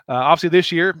Obviously,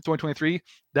 this year, 2023,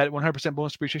 that 100%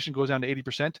 bonus depreciation goes down to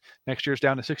 80%. Next year, it's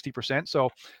down to 60%. So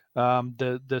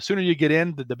the sooner you get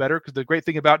in, the better. Because the great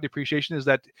thing about depreciation is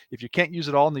that if you can't use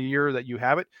it all in the year that you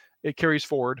have it, it carries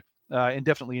forward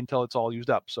indefinitely until it's all used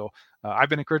up. So I've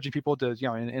been encouraging people to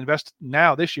invest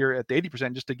now this year at the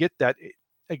 80% just to get that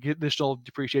additional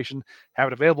depreciation, have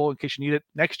it available in case you need it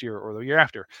next year or the year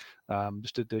after,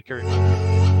 just to carry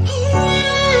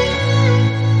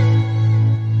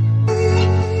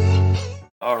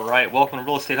All right, welcome to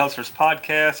Real Estate Hustlers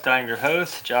Podcast. I'm your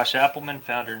host, Josh Appleman,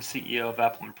 founder and CEO of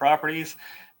Appleman Properties.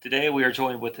 Today we are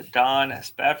joined with Don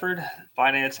Spafford,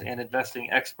 finance and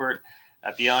investing expert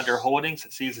at Beyonder Holdings,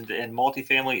 seasoned in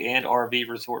multifamily and RV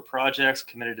resort projects,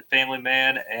 committed to family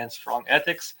man and strong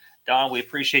ethics. Don, we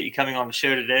appreciate you coming on the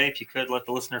show today. If you could let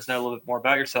the listeners know a little bit more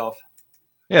about yourself.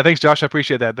 Yeah, thanks, Josh. I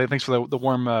appreciate that. Thanks for the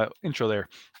warm intro there.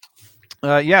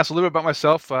 So a little bit about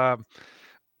myself.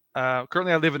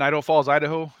 Currently, I live in Idaho Falls,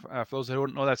 Idaho. For those that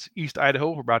don't know, that's East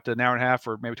Idaho. We're about an hour and a half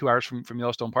or maybe 2 hours from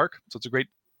Yellowstone Park. So it's a great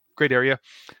area.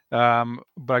 But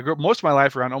I grew up most of my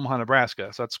life around Omaha,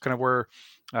 Nebraska. So that's kind of where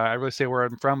I really say where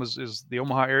I'm from is the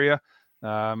Omaha area.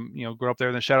 Growing up there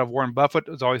in the shadow of Warren Buffett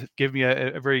has always given me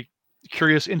a very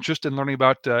curious interest in learning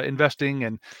about investing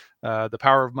and the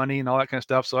power of money and all that kind of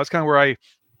stuff. So that's kind of where I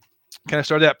kind of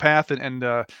started that path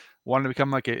and wanted to become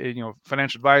like a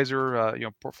financial advisor,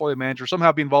 portfolio manager,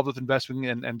 somehow be involved with investing.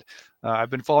 And I've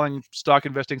been following stock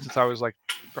investing since I was like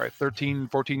probably 13,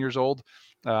 14 years old.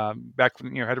 Back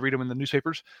when I had to read them in the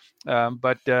newspapers,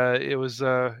 but it was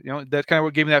that kind of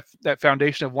what gave me that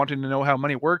foundation of wanting to know how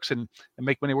money works and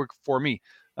make money work for me.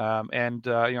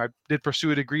 I did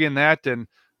pursue a degree in that, and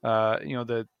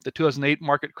the 2008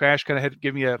 market crash kind of had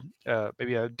given me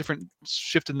maybe a different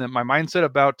shift in my mindset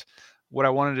about what I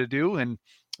wanted to do, and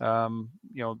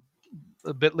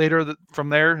a bit later from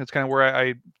there, it's kind of where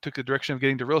I took the direction of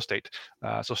getting to real estate.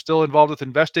 So still involved with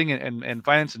investing and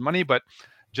finance and money, but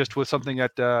just with something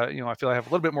that I feel I have a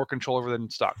little bit more control over than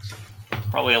stocks.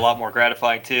 Probably a lot more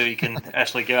gratifying too. You can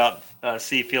actually go out,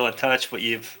 see, feel, and touch what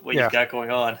you've got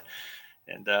going on,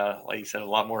 and like you said, a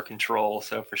lot more control.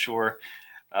 So for sure.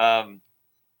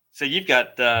 So you've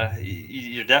got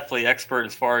you're definitely expert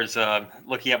as far as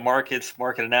looking at markets,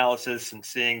 market analysis, and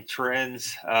seeing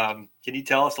trends. Can you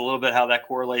tell us a little bit how that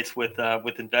correlates with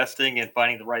investing and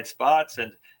finding the right spots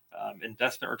and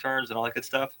investment returns and all that good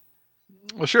stuff?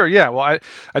 Well, sure. Yeah. Well, I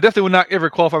definitely would not ever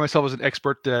qualify myself as an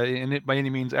expert in it by any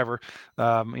means ever.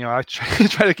 I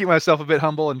try to keep myself a bit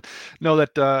humble and know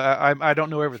that I don't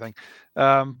know everything.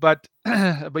 But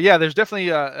yeah, there's definitely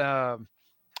having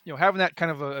that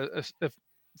kind of a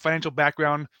financial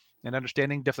background and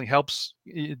understanding definitely helps.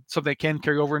 It's something that can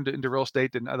carry over into real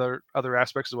estate and other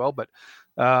aspects as well. But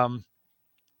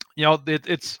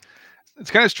it's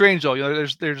kind of strange though.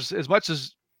 There's as much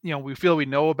as we feel we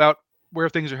know about where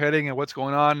things are heading and what's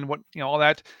going on and what all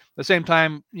that. At the same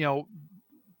time,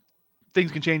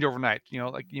 things can change overnight.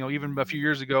 Even a few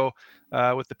years ago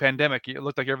with the pandemic, it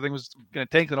looked like everything was going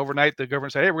to tank, and overnight the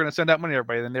government said, "Hey, we're going to send out money to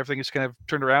everybody," and then everything just kind of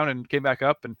turned around and came back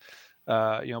up. And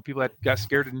people that got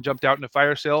scared and jumped out in a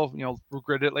fire sale,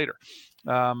 regretted it later.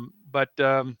 But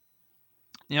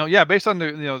based on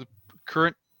the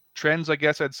current trends, I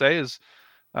guess I'd say is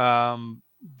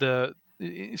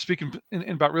speaking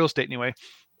about real estate anyway.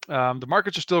 The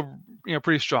markets are still,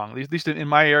 pretty strong. At least in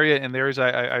my area and the areas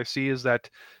I see is that,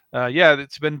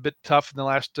 it's been a bit tough in the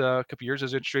last couple of years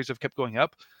as interest rates have kept going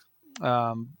up.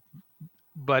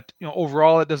 But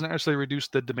overall, it doesn't necessarily reduce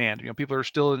the demand. People are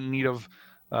still in need of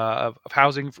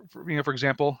housing. For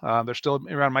example, there's still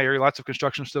around my area lots of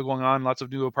construction still going on, lots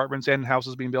of new apartments and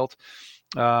houses being built.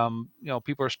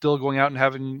 People are still going out and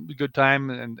having a good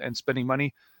time and spending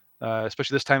money,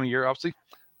 especially this time of year, obviously.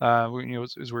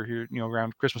 As we're here,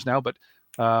 around Christmas now, but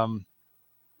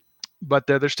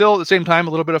there's still at the same time a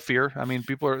little bit of fear. I mean,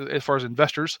 people are, as far as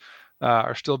investors,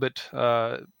 are still a bit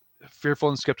fearful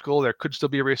and skeptical. There could still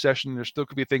be a recession. There still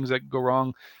could be things that go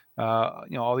wrong.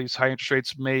 All these high interest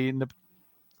rates may end up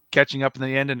catching up in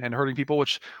the end and hurting people,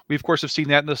 which we of course have seen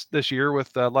that this year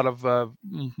with a lot of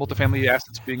multifamily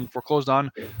assets being foreclosed on.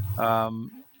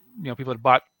 People had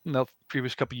bought in the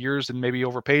previous couple of years and maybe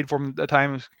overpaid for them at the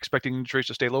time, expecting interest rates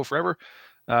to stay low forever.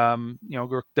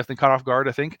 We're definitely caught off guard,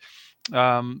 I think.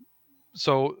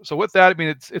 So with that, I mean,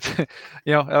 it's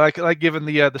I like giving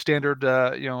the standard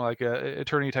like a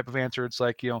attorney type of answer. It's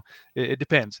like it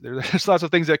depends. There's lots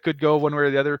of things that could go one way or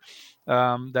the other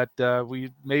that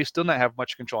we may still not have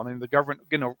much control. I mean, the government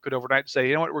could overnight say,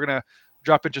 you know what, we're going to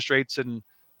drop interest rates and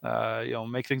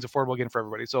make things affordable again for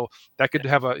everybody. So that could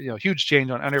have a huge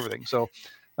change on everything. So,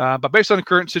 but based on the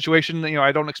current situation,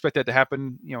 I don't expect that to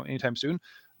happen anytime soon.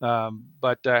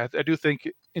 But I do think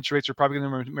interest rates are probably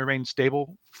going to remain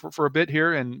stable for a bit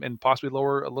here, and possibly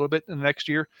lower a little bit in the next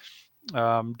year.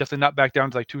 Definitely not back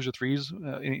down to like 2s or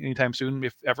 3s anytime soon,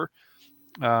 if ever.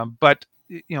 But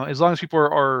as long as people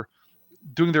are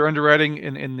doing their underwriting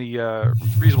in the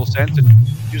reasonable sense and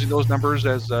using those numbers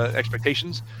as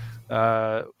expectations,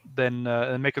 then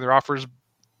and making their offers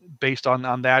based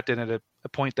on that and at a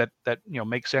point that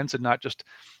makes sense, and not just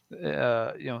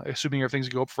assuming everything's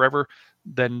going to go up forever,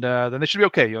 then they should be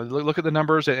okay. Look at the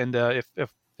numbers, and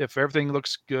if everything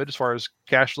looks good as far as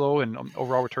cash flow and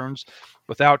overall returns,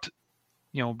 without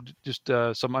just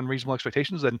some unreasonable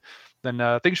expectations, then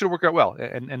things should work out well.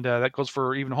 And that goes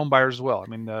for even home buyers as well. I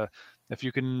mean, if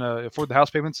you can afford the house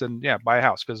payments, then yeah, buy a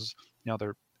house, because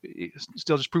they're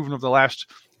still just proven over the last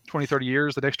 20, 30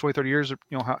 years, the next 20, 30 years,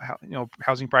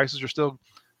 housing prices are still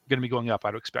going to be going up,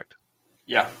 I'd expect.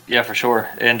 Yeah, for sure.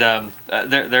 And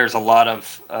there's a lot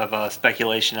of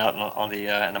speculation out on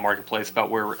the in the marketplace about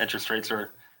where interest rates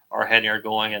are heading or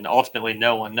going, and ultimately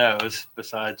no one knows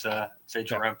besides say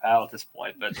Jerome Powell at this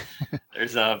point. But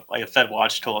there's like a Fed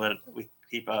watch tool that we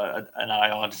keep an eye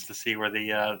on just to see where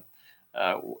the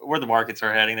markets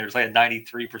are heading. There's like a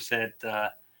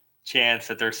 93% chance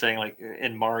that they're saying like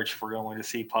in March we're going to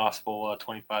see possible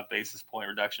 25 basis point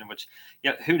reduction, which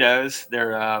who knows?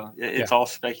 It's all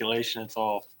speculation. It's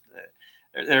all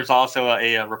there's also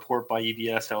a report by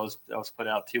UBS that was put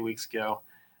out 2 weeks ago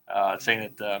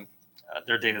saying that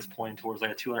their data is pointing towards like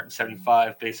a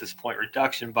 275 basis point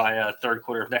reduction by third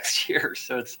quarter of next year.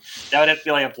 So that would have to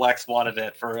be like a black swan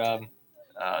event for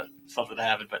something to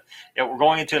happen. But we're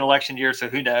going into an election year, so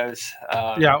who knows?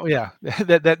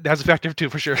 That has a factor too,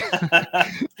 for sure.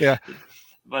 Yeah.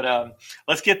 But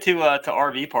let's get to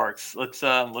RV parks. Let's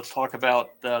talk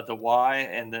about the why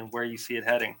and then where you see it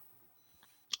heading.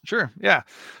 Sure. Yeah.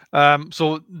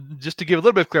 So just to give a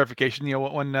little bit of clarification,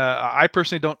 when I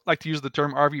personally don't like to use the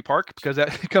term RV park, because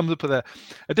that comes up with a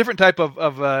different type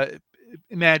of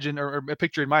imagine or a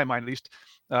picture in my mind, at least.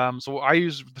 So I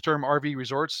use the term RV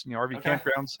resorts, RV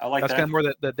campgrounds. I like That's that. kind of more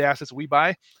the assets we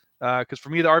buy. Because for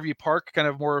me, the RV park kind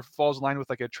of more falls in line with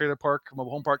like a trailer park,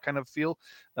 mobile home park kind of feel.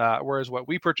 Whereas what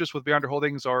we purchase with Beyonder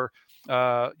Holdings are,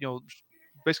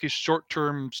 basically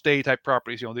short-term stay type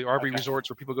properties. The RV resorts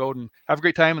where people go and have a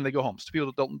great time and they go home. So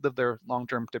people don't live there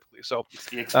long-term typically. So it's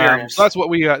the experience. So that's what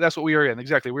we are in.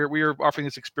 Exactly. We are offering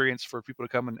this experience for people to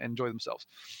come and enjoy themselves.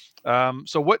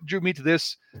 So what drew me to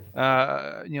this,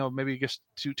 maybe I guess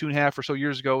 2.5 or so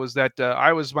years ago, was that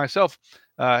I was myself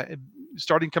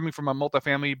starting coming from a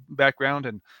multifamily background,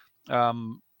 and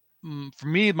for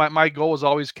me, my goal was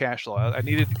always cash flow. I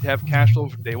needed to have cash flow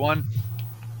from day one,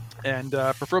 and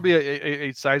preferably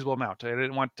a sizable amount. I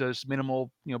didn't want just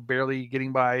minimal, barely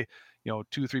getting by,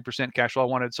 2-3% cash flow. I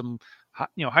wanted some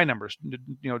high numbers,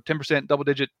 10% double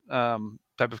digit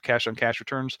type of cash on cash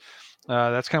returns.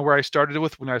 That's kind of where I started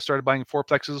with when I started buying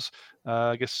fourplexes,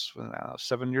 I guess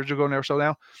 7 years ago or so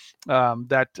now.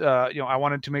 I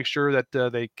wanted to make sure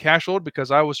that they cash flowed,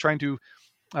 because I was trying to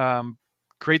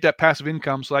create that passive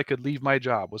income so I could leave my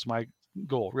job, was my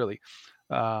goal, really.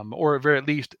 Or at very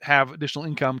least have additional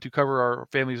income to cover our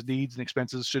family's needs and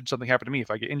expenses should something happen to me, if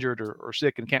I get injured or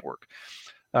sick and can't work.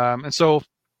 And so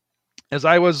as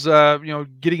I was,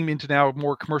 getting into now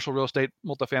more commercial real estate,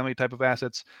 multifamily type of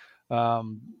assets,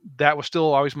 that was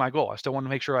still always my goal. I still wanted to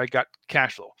make sure I got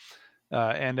cash flow.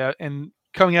 And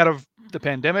coming out of the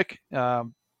pandemic,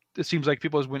 it seems like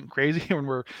people just went crazy when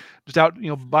we're just out,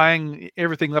 buying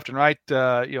everything left and right,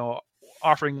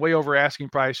 offering way over asking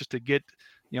price just to get,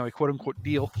 a quote unquote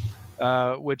deal,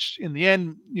 which in the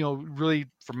end, really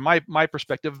from my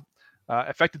perspective,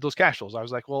 affected those cash flows. I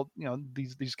was like, well,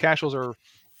 these cash flows are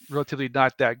relatively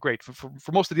not that great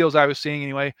for most of the deals I was seeing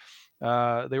anyway.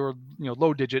 They were,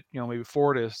 low digit, maybe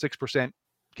 4 to 6%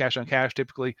 cash on cash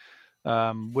typically,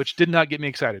 which did not get me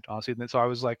excited, honestly. And so I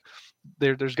was like,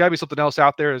 there's got to be something else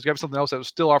out there. There's got to be something else that was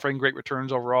still offering great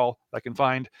returns overall that I can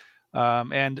find.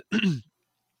 And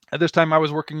at this time, I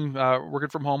was working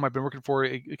from home. I've been working for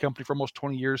a company for almost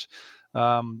 20 years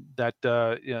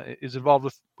that is involved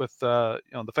with the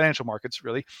financial markets,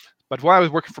 really. But while I was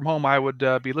working from home, I would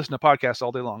be listening to podcasts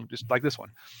all day long, just like this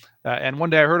one. And one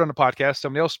day I heard on a podcast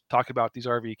somebody else talk about these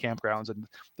RV campgrounds and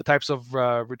the types of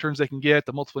returns they can get,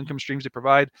 the multiple income streams they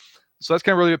provide. So that's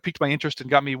kind of really what piqued my interest and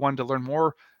got me wanting to learn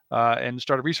more, and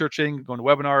started researching, going to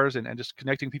webinars, and just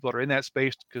connecting people that are in that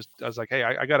space, because I was like, hey,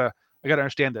 I gotta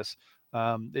understand this.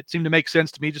 It seemed to make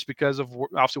sense to me just because of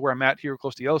obviously where I'm at here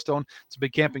close to Yellowstone. It's a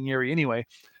big camping area anyway.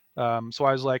 So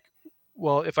I was like,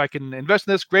 well, if I can invest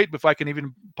in this, great. But if I can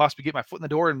even possibly get my foot in the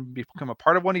door and become a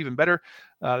part of one, even better.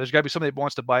 There's got to be somebody that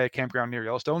wants to buy a campground near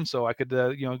Yellowstone, so I could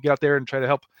get out there and try to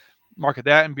help market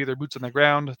that and be their boots on the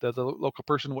ground, the local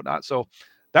person and whatnot. So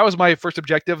that was my first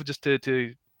objective, just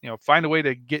to find a way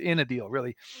to get in a deal,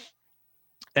 really.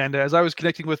 And as I was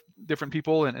connecting with different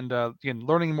people and again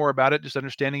learning more about it, just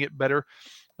understanding it better,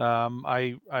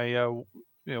 I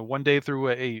one day through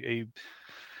a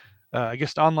I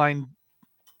guess online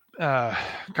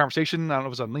conversation. I don't know if it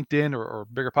was on LinkedIn or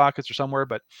Bigger Pockets or somewhere,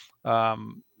 but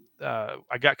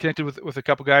I got connected with a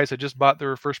couple guys that just bought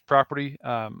their first property,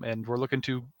 and we're looking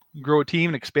to grow a team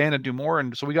and expand and do more.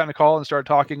 And so we got in a call and started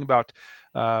talking about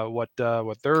what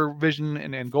their vision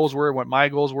and goals were, what my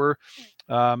goals were,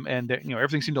 and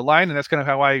everything seemed to align. And that's kind of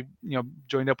how I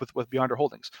joined up with Beyonder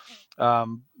Holdings.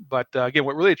 But again,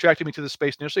 what really attracted me to the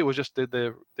space initially was just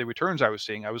the returns I was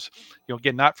seeing. I was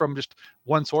again not from just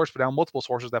one source, but now multiple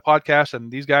sources. That podcast and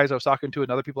these guys I was talking to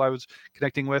and other people I was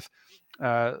connecting with,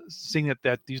 seeing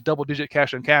that these double-digit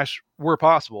cash on cash were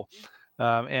possible.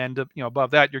 And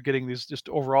above that, you're getting these just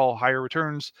overall higher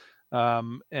returns.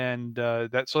 And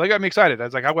that got me excited. I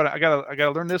was like, I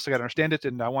gotta learn this. I gotta understand it,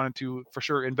 and I wanted to for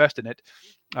sure invest in it.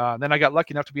 Then I got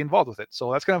lucky enough to be involved with it.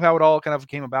 So that's kind of how it all kind of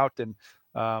came about.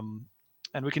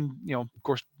 And we can, of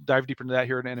course, dive deeper into that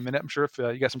here in a minute. I'm sure if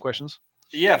you got some questions.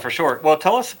 Yeah, for sure. Well,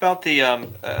 tell us about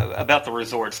the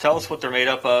resorts. Tell us what they're made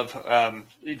up of.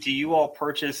 Do you all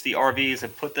purchase the RVs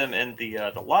and put them in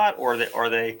the lot, or are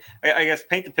they? I guess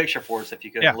paint the picture for us if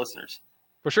you could, listeners.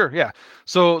 For sure, yeah.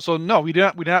 So no, we did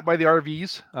not buy the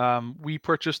RVs. We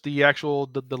purchased the actual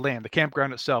the land, the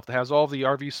campground itself that has all the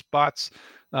RV spots,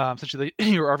 essentially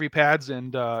your RV pads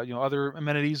and other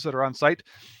amenities that are on site.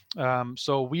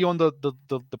 So we own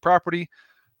the property.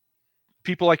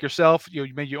 People like yourself,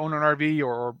 maybe you own an RV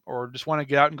or just want to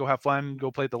get out and go have fun, go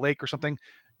play at the lake or something.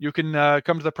 You can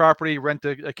come to the property, rent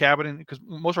a cabin, because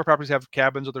most of our properties have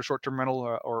cabins or their short-term rental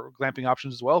or glamping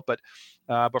options as well. But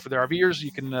for the RVers,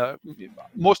 you can.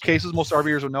 Most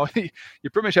RVers will know you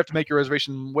pretty much have to make your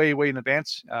reservation way in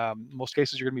advance. Most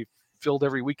cases, you're going to be filled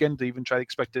every weekend to even try to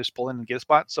expect to just pull in and get a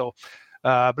spot. So,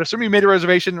 but assuming you made a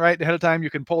reservation right ahead of time,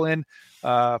 you can pull in,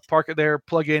 park it there,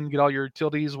 plug in, get all your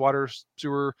utilities, water,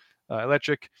 sewer,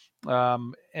 electric,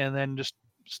 and then just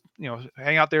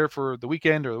hang out there for the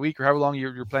weekend or the week or however long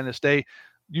you're planning to stay.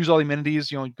 Use all the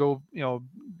amenities. Go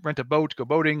rent a boat, go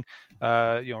boating.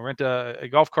 Rent a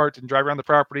golf cart and drive around the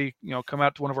property. Come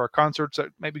out to one of our concerts that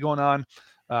might be going on.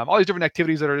 All these different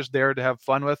activities that are just there to have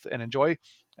fun with and enjoy.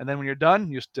 And then when you're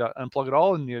done, you just unplug it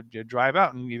all and you drive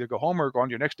out and either go home or go on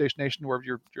to your next destination wherever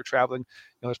you're traveling.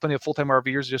 There's plenty of full-time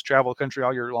RVers that just travel the country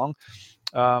all year long.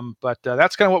 But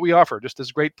that's kind of what we offer. Just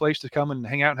this great place to come and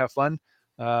hang out and have fun.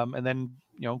 And then,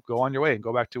 go on your way and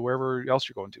go back to wherever else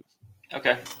you're going to.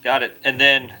 Okay, got it. And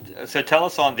then, so tell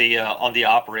us on the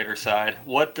operator side,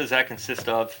 what does that consist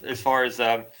of as far as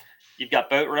you've got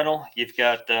boat rental, you've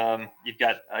got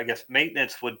I guess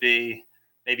maintenance would be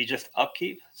maybe just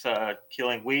upkeep, so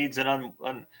killing weeds and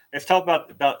let's talk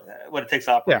about what it takes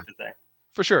to operate the thing.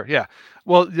 For sure, yeah.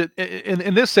 Well,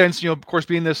 in this sense, of course,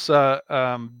 being this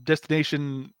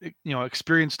destination,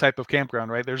 experience type of campground,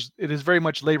 right? It is very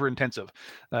much labor intensive.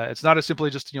 It's not as simply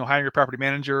just hiring a property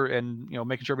manager and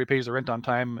making sure everybody pays the rent on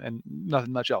time and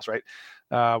nothing much else, right?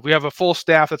 We have a full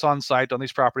staff that's on site on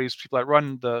these properties. People that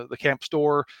run the camp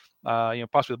store,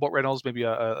 possibly the boat rentals, maybe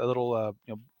a little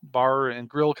bar and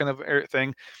grill kind of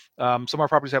thing. Some of our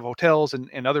properties have hotels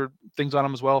and other things on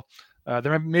them as well.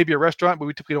 There may be a restaurant, but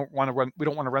we typically don't want to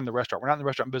run the restaurant. We're not in the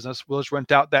restaurant business. We'll just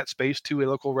rent out that space to a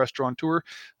local restaurateur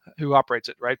who operates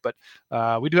it, right? But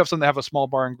we do have some that have a small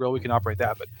bar and grill. We can operate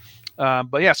that.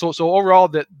 But yeah, so overall,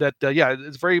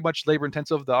 it's very much labor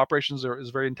intensive. The operations is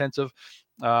very intensive.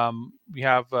 We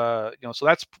have so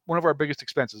that's one of our biggest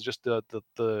expenses, just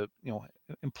the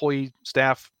employee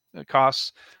staff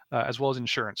costs as well as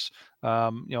insurance.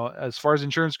 As far as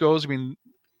insurance goes, I mean,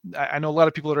 I know a lot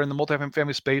of people that are in the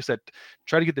multifamily space that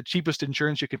try to get the cheapest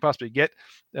insurance you can possibly get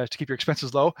to keep your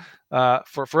expenses low.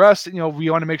 For us, we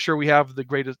want to make sure we have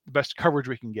the best coverage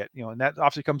we can get, and that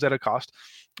obviously comes at a cost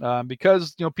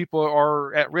because, people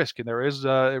are at risk, and there is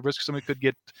a risk somebody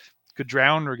could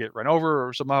drown or get run over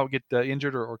or somehow get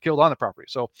injured or killed on the property.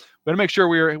 So we want to make sure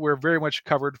we're very much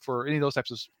covered for any of those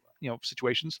types of,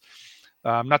 situations.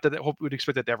 Not that I hope we'd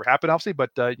expect that to ever happen, obviously,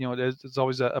 but it's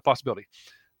always a possibility.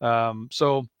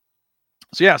 So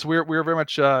we're very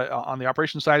much on the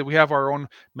operations side. We have our own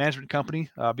management company,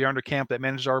 Beyonder Camp, that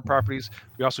manages our properties.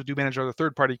 We also do manage other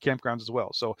third-party campgrounds as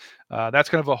well. So that's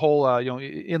kind of a whole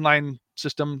inline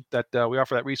system that we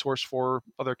offer that resource for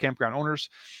other campground owners.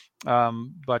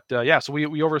 So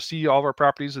we oversee all of our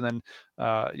properties, and then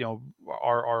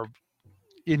are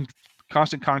in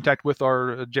constant contact with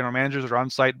our general managers that are on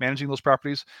site managing those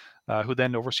properties, who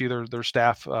then oversee their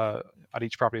staff at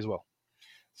each property as well.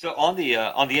 So on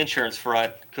the insurance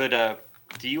front,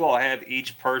 do you all have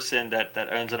each person that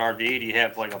owns an RV? Do you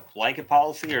have like a blanket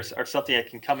policy or something that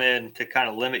can come in to kind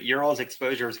of limit your all's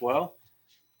exposure as well?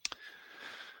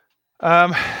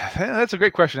 That's a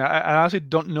great question. I honestly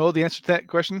don't know the answer to that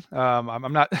question.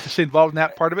 I'm not involved in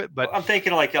that part of it, but I'm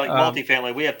thinking like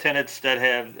multifamily. We have tenants that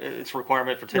have it's a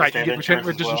requirement for tenants to have insurance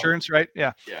as well. Insurance, right?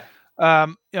 Yeah. Yeah.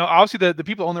 Obviously the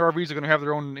people who own their RVs are going to have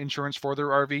their own insurance for their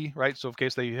RV, right? So in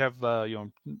case they have,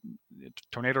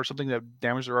 tornado or something that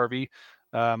damaged their RV.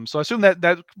 So I assume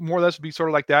that more or less would be sort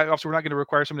of like that. Obviously, we're not going to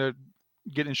require someone to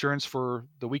get insurance for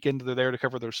the weekend they're there to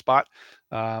cover their spot.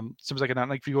 Seems like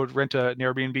if you go to rent an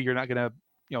Airbnb, you're not going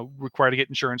to, require to get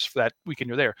insurance for that weekend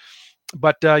you're there.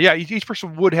 But each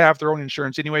person would have their own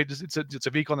insurance anyway. It's a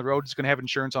vehicle on the road. It's going to have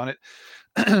insurance on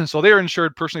it. So they're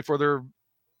insured personally for their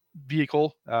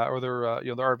vehicle or their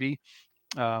RV.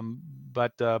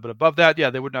 But above that,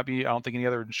 there would not be, I don't think, any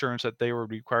other insurance that they were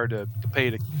required to pay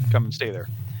to come and stay there.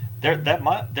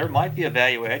 There might be a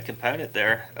value add component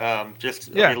there.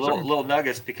 Little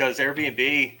nuggets, because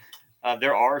Airbnb,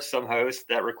 there are some hosts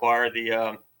that require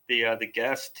the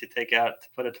guest to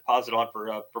put a deposit on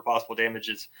for possible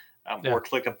damages, or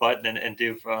click a button and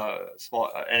do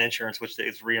an insurance, which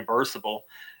is reimbursable.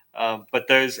 But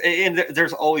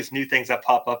there's always new things that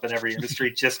pop up in every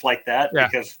industry just like that,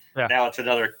 because now it's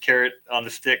another carrot on the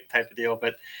stick type of deal.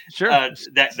 But sure,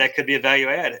 that could be a value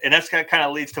add, and that's kind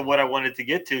of leads to what I wanted to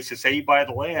get to. So say you buy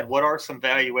the land, what are some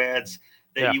value adds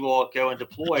that you will go and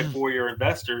deploy for your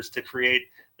investors to create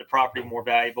the property more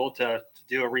valuable, to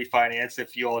do a refinance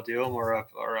if you all do them, or a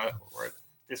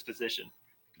disposition?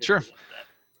 Sure.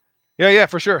 Yeah,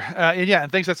 for sure.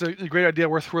 And thanks. That's a great idea,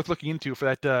 worth looking into for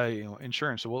that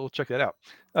insurance. So we'll check that out.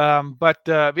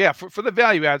 For the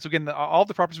value adds, again, all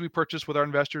the properties we purchase with our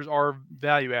investors are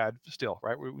value add still,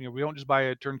 right? We don't just buy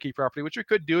a turnkey property, which we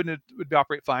could do and it would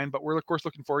operate fine, but we're of course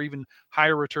looking for even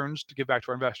higher returns to give back to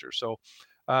our investors. So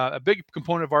a big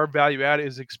component of our value add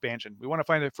is expansion. We want to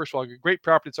find first of all, a great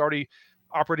property that's already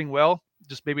operating well,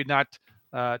 just maybe not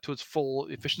to its full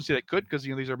efficiency that it could, because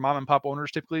these are mom and pop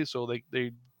owners typically, so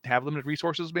they have limited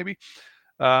resources maybe.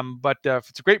 But if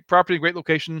it's a great property, great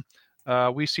location,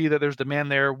 we see that there's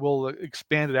demand there, we'll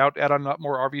expand it out, add on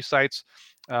more RV sites,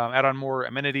 add on more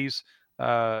amenities,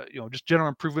 just general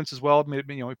improvements as well.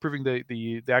 Maybe, improving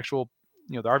the actual,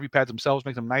 the RV pads themselves,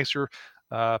 make them nicer,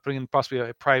 putting in possibly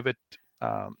a private,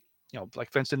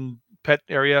 like fenced in pet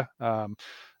area,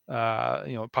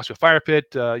 possibly a fire pit,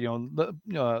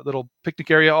 little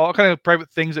picnic area, all kind of private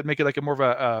things that make it like a more of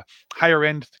a higher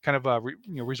end kind of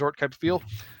resort type of feel.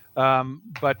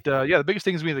 The biggest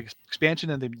things we have expansion,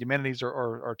 and the amenities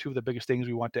are two of the biggest things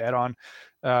we want to add on.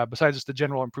 Besides just the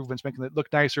general improvements, making it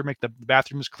look nicer, make the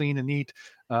bathrooms clean and neat,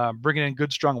 bringing in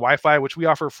good strong Wi-Fi, which we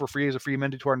offer for free as a free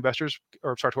amenity to our investors,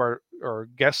 to our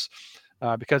guests,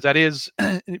 because that is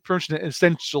pretty much an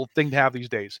essential thing to have these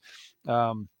days.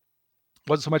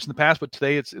 Wasn't so much in the past, but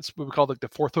today it's what we call like the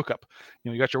fourth hookup.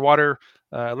 You got your water,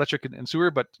 electric, and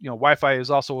sewer, but Wi-Fi is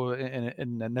also a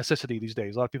necessity these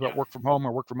days. A lot of people that work from home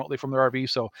or work remotely from their RV,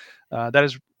 so that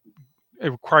is a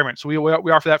requirement. So we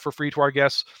offer that for free to our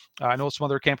guests. I know some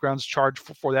other campgrounds charge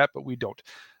for that, but we don't.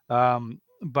 And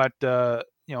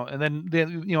then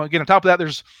again, on top of that,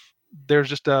 there's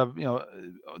just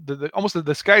almost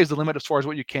the sky is the limit as far as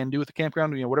what you can do with the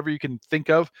campground. Whatever you can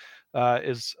think of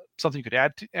is something you could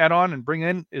add on and bring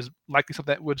in, is likely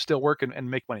something that would still work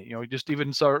and make money. Just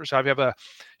even so if you have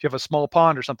a small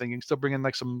pond or something, you can still bring in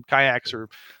like some kayaks or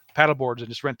paddle boards and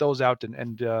just rent those out,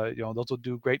 and those will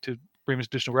do great to bring us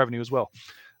additional revenue as well.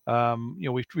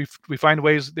 We find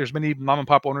ways. There's many mom and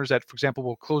pop owners that, for example,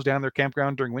 will close down their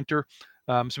campground during winter.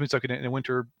 So it's like in a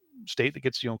winter state that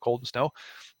gets cold and snow.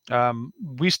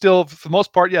 We still, for the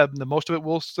most part, the most of it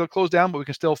will still close down, but we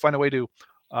can still find a way to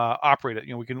operate it.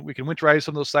 We can winterize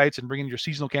some of those sites and bring in your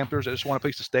seasonal campers that just want a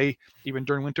place to stay even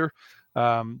during winter.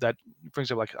 That, for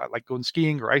example, like going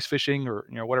skiing or ice fishing or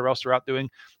whatever else they're out doing,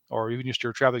 or even just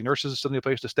your traveling nurses, something a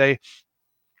place to stay.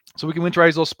 So we can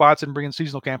winterize those spots and bring in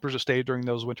seasonal campers to stay during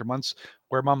those winter months,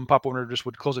 where mom and pop owner just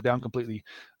would close it down completely.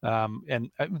 And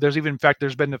there's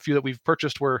been a few that we've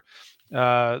purchased where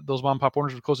those mom and pop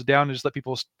owners would close it down and just let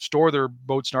people store their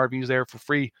boats and RVs there for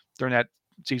free during that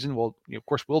season, well, of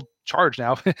course, we'll charge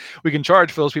now. We can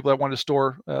charge for those people that want to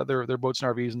store their boats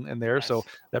and RVs in there. Nice. So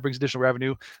that brings additional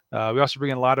revenue. We also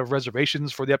bring in a lot of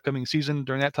reservations for the upcoming season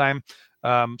during that time.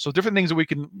 So different things that we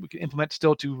can implement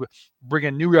still to bring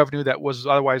in new revenue that was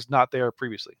otherwise not there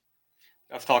previously.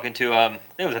 I was talking to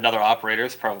there was another operator.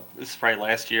 This is probably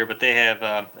last year, but they have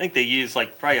I think they use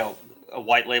like probably a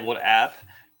white labeled app,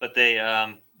 but they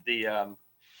the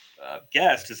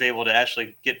guest is able to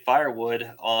actually get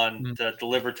firewood to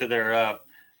deliver to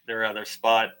their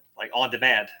spot like on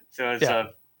demand. So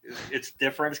it's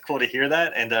different. It's cool to hear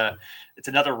that, and it's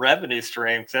another revenue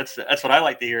stream. Cause that's what I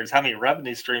like to hear is how many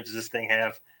revenue streams does this thing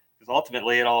have? Because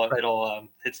ultimately it'll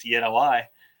hits the NOI.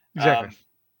 Exactly.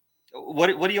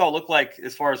 What do you all look like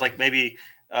as far as like maybe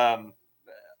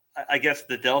I guess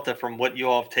the delta from what you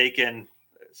all have taken,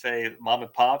 say mom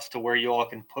and pops, to where you all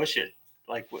can push it?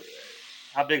 Like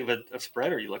how big of a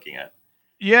spread are you looking at?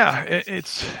 Yeah,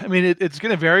 it's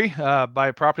going to vary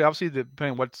by property, obviously,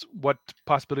 depending on what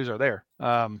possibilities are there.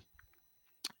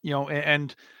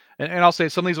 And I'll say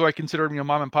some of these what I consider,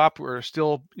 mom and pop are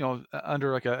still,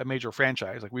 under like a major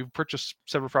franchise. Like we've purchased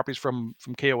several properties from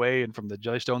KOA and from the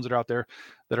Jellystones that are out there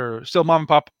that are still mom and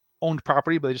pop owned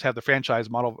property, but they just have the franchise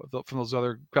model from those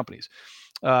other companies.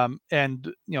 Being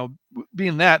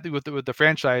that with the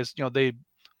franchise,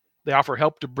 they offer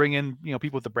help to bring in,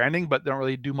 people with the branding, but they don't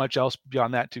really do much else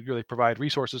beyond that to really provide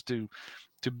resources to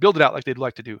build it out like they'd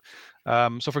like to do.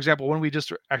 So for example, when we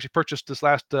just actually purchased this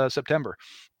last September,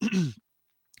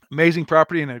 amazing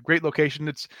property in a great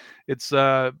location. It's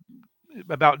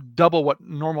about double what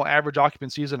normal average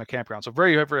occupancy is in a campground. So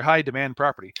very, very high demand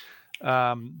property.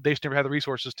 They just never had the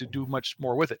resources to do much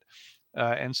more with it.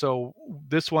 And so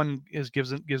this one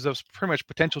gives us pretty much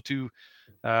potential to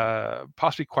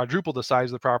possibly quadruple the size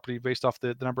of the property based off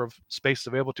the number of spaces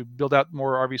available to build out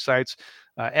more RV sites,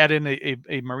 add in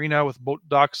a marina with boat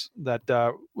docks that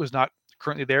was not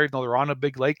currently there, even though they're on a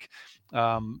big lake.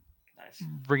 Nice.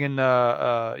 Bring in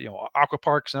aqua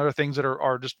parks and other things that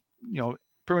are just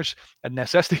pretty much a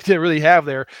necessity to really have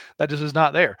there that just is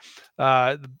not there.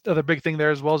 The other big thing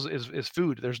there as well is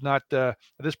food. There's not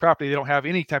this property, they don't have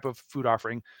any type of food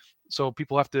offering. So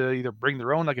people have to either bring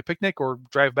their own, like a picnic, or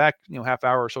drive back, half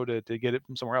hour or so to get it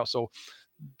from somewhere else. So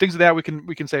things like that, we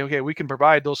can say, okay, we can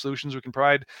provide those solutions. We can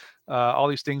provide all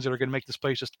these things that are going to make this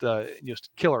place just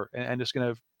killer and just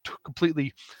going to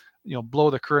completely, blow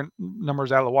the current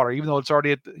numbers out of the water. Even though it's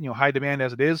already at high demand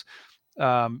as it is,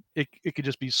 it could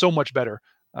just be so much better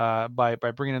by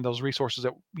bringing in those resources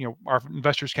that our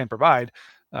investors can provide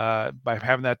by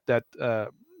having that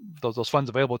those funds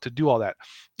available to do all that.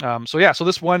 So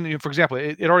this one, for example,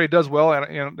 it already does well. And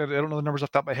I don't know the numbers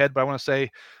off the top of my head, but I want to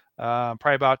say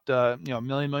probably about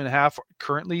 $1.5 million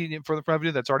currently for the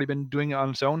revenue that's already been doing it on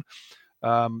its own.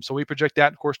 So we project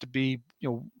that, of course, to be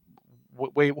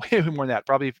way more than that,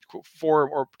 probably 4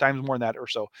 or times more than that or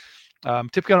so.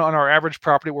 Typically on our average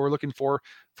property, what we're looking for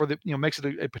the makes it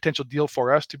a potential deal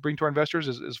for us to bring to our investors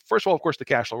is first of all, of course, the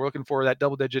cash flow. We're looking for that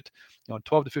double digit,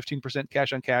 12 to 15%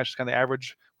 cash on cash is kind of the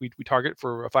average we target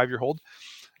for a 5-year hold.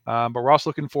 But we're also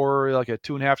looking for like a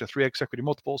 2.5 to 3x equity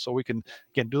multiple, so we can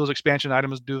again do those expansion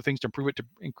items, do the things to improve it, to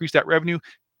increase that revenue,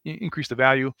 increase the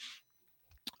value.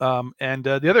 And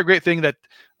the other great thing that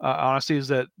honestly is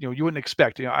that you wouldn't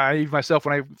expect. I even myself,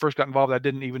 when I first got involved, I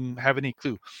didn't even have any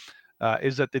clue.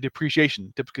 Is that the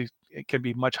depreciation typically can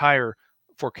be much higher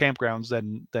for campgrounds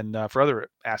than for other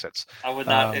assets. I would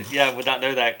not. I would not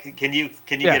know that. Can you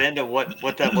get into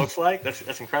what that looks like?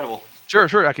 That's incredible.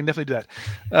 Sure. I can definitely do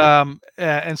that.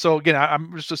 And so again,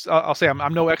 I'll say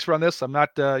I'm no expert on this. I'm not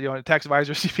a tax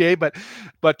advisor, CPA,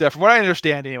 but from what I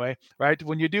understand anyway, right?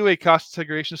 When you do a cost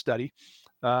segregation study,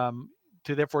 to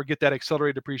therefore get that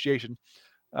accelerated depreciation,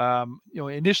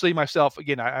 initially myself,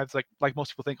 again, I was like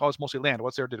most people think, oh, it's mostly land.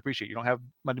 What's there to depreciate? You don't have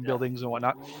money buildings and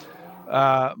whatnot.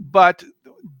 But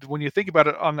when you think about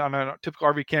it on a typical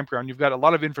RV campground, you've got a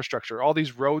lot of infrastructure, all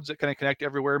these roads that kind of connect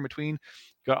everywhere in between.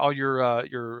 You've got all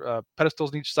your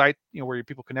pedestals in each site, where your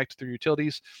people connect through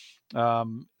utilities.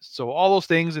 So all those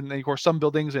things, and then of course some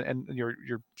buildings and your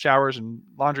showers and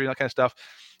laundry and that kind of stuff.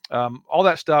 All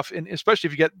that stuff, and especially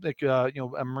if you get like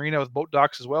a marina with boat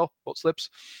docks as well, boat slips.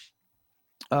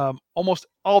 Almost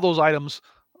all those items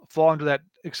fall under that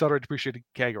accelerated depreciated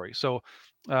category. So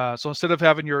instead of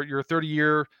having your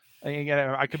 30-year, again,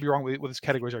 I could be wrong with this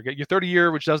categories. Your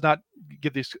 30-year, which does not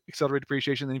get this accelerated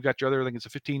depreciation, then you've got your other, I think it's a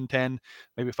 15, 10,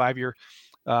 maybe 5-year.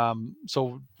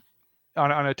 So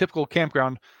on a typical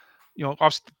campground,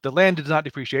 obviously the land does not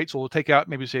depreciate, so we'll take out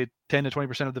maybe say 10 to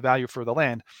 20% of the value for the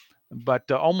land, but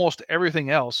almost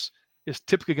everything else is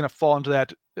typically going to fall into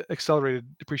that accelerated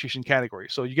depreciation category.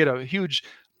 So you get a huge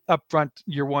upfront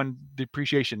year one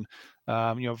depreciation.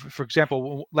 For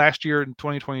example, last year in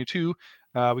 2022,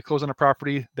 we closed on a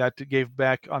property that gave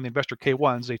back on the investor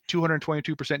K1s a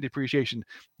 222% depreciation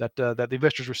that the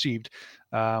investors received,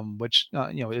 which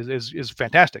is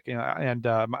fantastic. And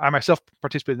I myself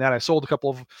participated in that. I sold a couple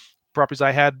of properties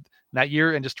I had that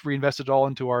year and just reinvested it all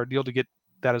into our deal to get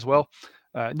that as well.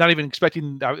 Not even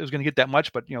expecting I was going to get that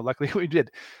much, but luckily we did.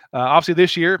 Obviously,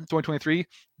 this year, 2023,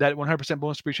 that 100%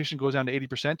 bonus depreciation goes down to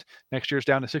 80%. Next year it's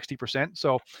down to 60%.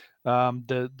 So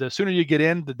the sooner you get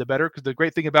in, the better. Because the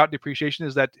great thing about depreciation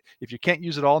is that if you can't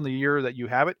use it all in the year that you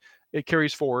have it, it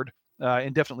carries forward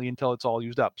indefinitely until it's all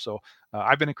used up. So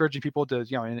I've been encouraging people to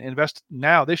invest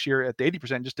now this year at the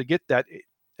 80% just to get that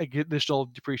additional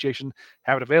depreciation,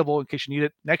 have it available in case you need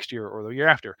it next year or the year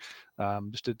after,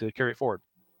 just to carry it forward.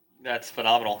 That's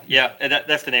phenomenal. Yeah, and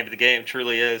that's the name of the game.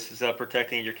 Truly is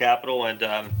protecting your capital and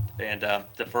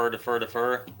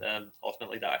defer,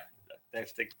 ultimately die.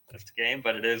 That's the game,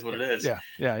 but it is what it is.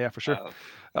 Yeah, for sure.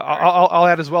 I'll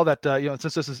add as well that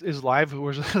since this is live,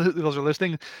 those are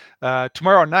listening,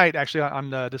 tomorrow night, actually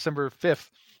on December 5th,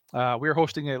 we are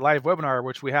hosting a live webinar,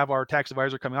 which we have our tax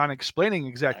advisor coming on explaining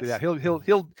exactly that.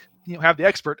 He'll have the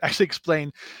expert actually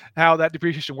explain how that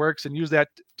depreciation works and use that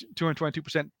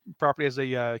 222% property as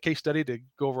a case study to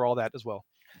go over all that as well.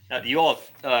 Now, do you all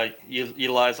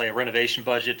utilize like a renovation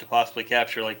budget to possibly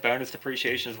capture like bonus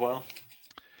depreciation as well?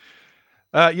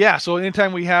 So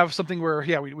anytime we have something where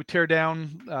we tear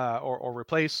down or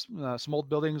replace some old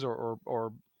buildings or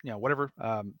whatever,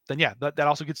 then that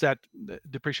also gets that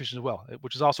depreciation as well,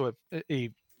 which is also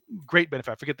a great benefit.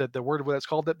 I forget the word of what it's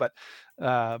called, but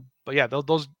yeah,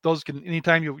 those can,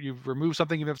 anytime you remove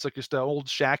something, even if it's like just an old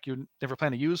shack you never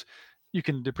plan to use, you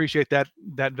can depreciate that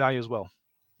value as well.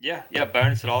 Yeah,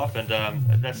 bonus it off, and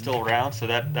that's still around, so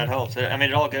that helps. I mean,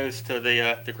 it all goes to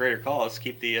the greater cause.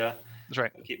 Keep that's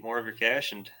right. Keep more of your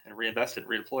cash and reinvest it,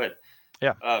 redeploy it.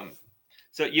 Yeah.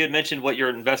 So you had mentioned what your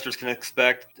investors can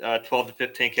expect: 12 to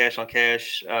 15 cash on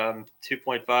cash,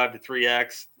 2.5 to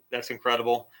 3x. That's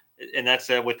incredible, and that's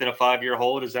within a 5-year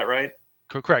hold. Is that right?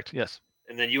 Correct. Yes.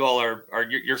 And then you all are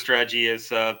your strategy is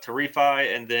to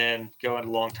refi and then go into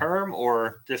long term,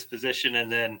 or disposition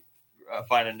and then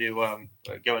find a new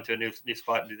go into a new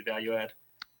spot and do the value add.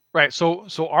 Right. So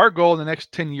our goal in the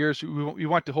next 10 years, we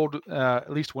want to hold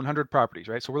at least 100 properties,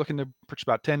 right? So we're looking to purchase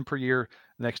about 10 per year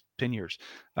the next 10 years.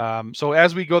 So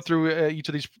as we go through each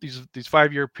of these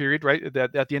 5-year period, right,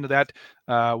 that at the end of that,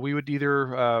 we would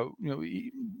either,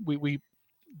 we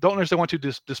don't necessarily want to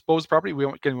dispose of property. We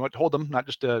want to hold them, not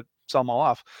just to sell them all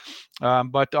off.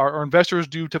 But our investors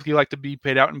do typically like to be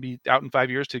paid out and be out in 5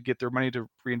 years to get their money to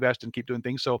reinvest and keep doing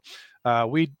things. So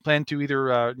we plan to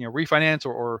either refinance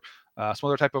or some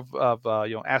other type of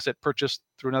asset purchase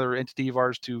through another entity of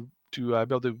ours to be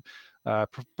able to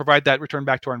provide that return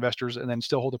back to our investors and then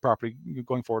still hold the property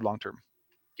going forward long term.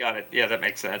 Got it. Yeah, that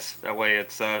makes sense. That way,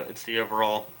 it's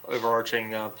the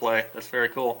overarching play. That's very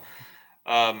cool.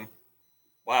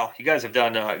 Wow, you guys have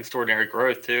done extraordinary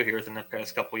growth too here within the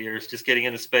past couple of years. Just getting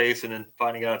into space and then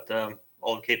finding out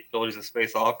all the capabilities that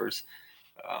space offers.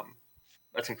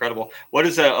 That's incredible. What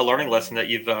is a learning lesson that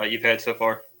you've had so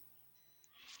far?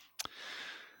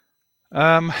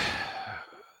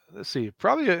 Let's see.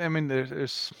 Probably, I mean,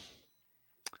 there's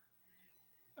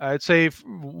I'd say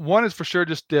one is for sure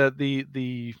just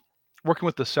the working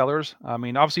with the sellers. I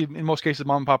mean, obviously, in most cases,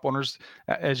 mom and pop owners,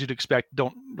 as you'd expect,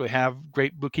 don't really have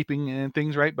great bookkeeping and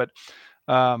things, right? But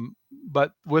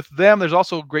with them, there's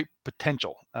also great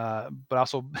potential, but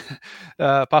also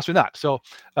possibly not. So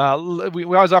we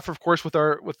always offer, of course, with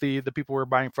the people we're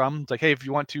buying from. It's like, hey, if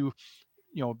you want to,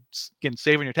 again,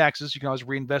 save on your taxes, you can always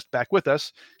reinvest back with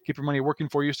us, keep your money working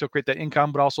for you, still create that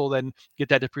income, but also then get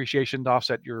that depreciation to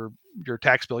offset your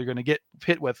tax bill you're going to get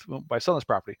hit with by selling this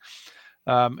property.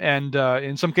 And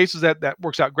in some cases that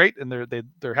works out great, and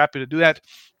they're happy to do that.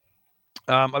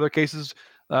 Other cases,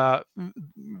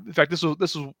 in fact, this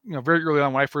was very early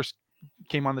on when I first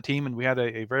came on the team, and we had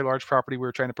a very large property we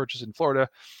were trying to purchase in Florida,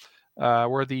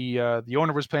 where the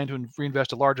owner was planning to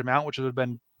reinvest a large amount, which would have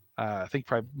been I think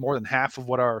probably more than half of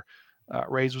what our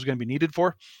raise was going to be needed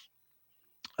for.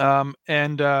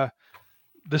 And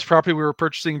this property we were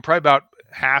purchasing probably about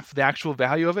half the actual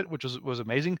value of it, which was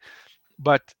amazing.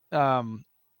 But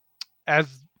as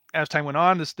time went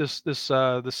on,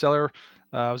 the seller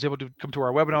was able to come to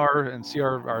our webinar and see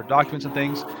our documents and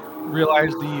things,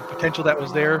 realize the potential that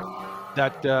was there,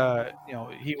 that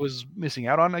he was missing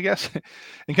out on, I guess,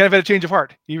 and kind of had a change of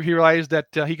heart. He realized that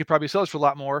he could probably sell us for a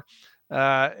lot more,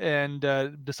 and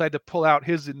decided to pull out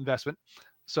his investment.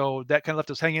 So that kind of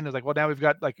left us hanging. It was like, well, now we've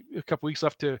got like a couple weeks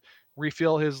left to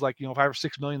refill his, like, 5 or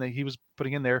 6 million that he was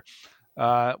putting in there,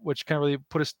 which kind of really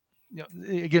put us,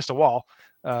 against a wall.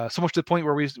 So much to the point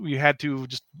where we had to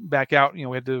just back out. We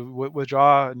had to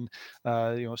withdraw and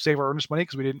save our earnest money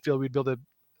because we didn't feel we'd be able to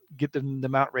get the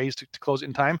amount raised to close it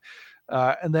in time.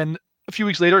 And then a few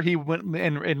weeks later, he went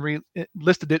and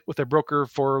listed it with a broker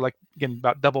for, like, again,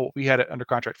 about double what we had it under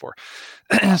contract for.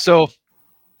 So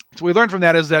we learned from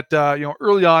that is that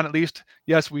early on, at least,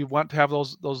 yes, we want to have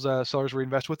those sellers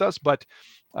reinvest with us, but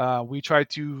we try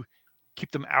to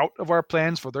keep them out of our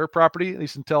plans for their property, at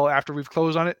least until after we've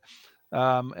closed on it.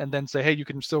 And then say, hey, you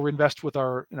can still reinvest with in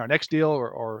our next deal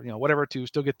or whatever, to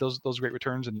still get those great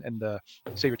returns and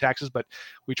save your taxes. But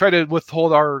we try to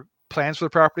withhold our plans for the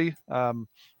property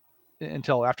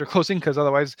until after closing, because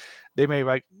otherwise they may,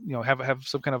 like, have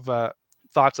some kind of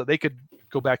thoughts that they could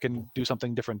go back and do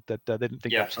something different that they didn't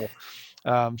think of.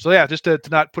 So yeah, just to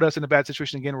not put us in a bad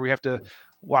situation again where we have to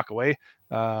walk away.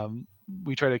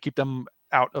 We try to keep them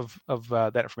out of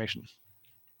that information.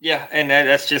 Yeah, and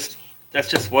that's just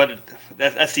what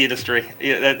that's the industry.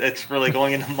 That's really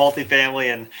going into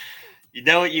multifamily, and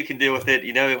what you can do with it.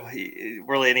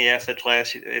 Really any asset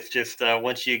class. It's just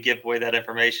once you give away that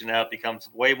information out, it becomes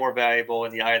way more valuable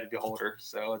in the eye of the beholder.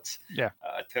 So it's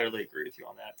I totally agree with you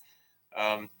on that.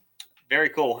 Very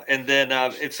cool. And then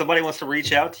if somebody wants to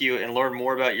reach out to you and learn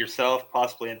more about yourself,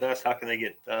 possibly invest, how can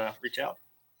they reach out?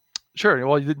 Sure.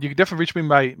 Well, you can definitely reach me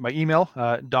by my email,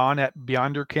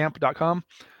 don@beyondercamp.com.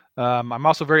 I'm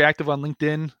also very active on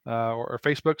LinkedIn or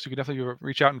Facebook, so you can definitely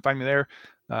reach out and find me there.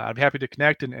 I'd be happy to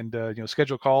connect and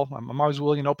schedule a call. I'm always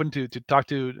willing and open to talk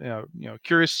to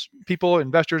curious people,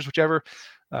 investors, whichever.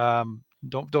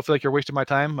 Don't feel like you're wasting my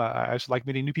time. I just like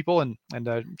meeting new people and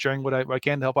sharing what I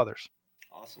can to help others.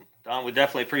 Awesome, Don. We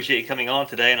definitely appreciate you coming on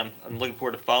today, and I'm looking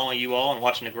forward to following you all and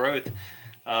watching the growth.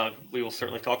 We will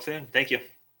certainly talk soon. Thank you. All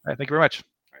right, thank you very much.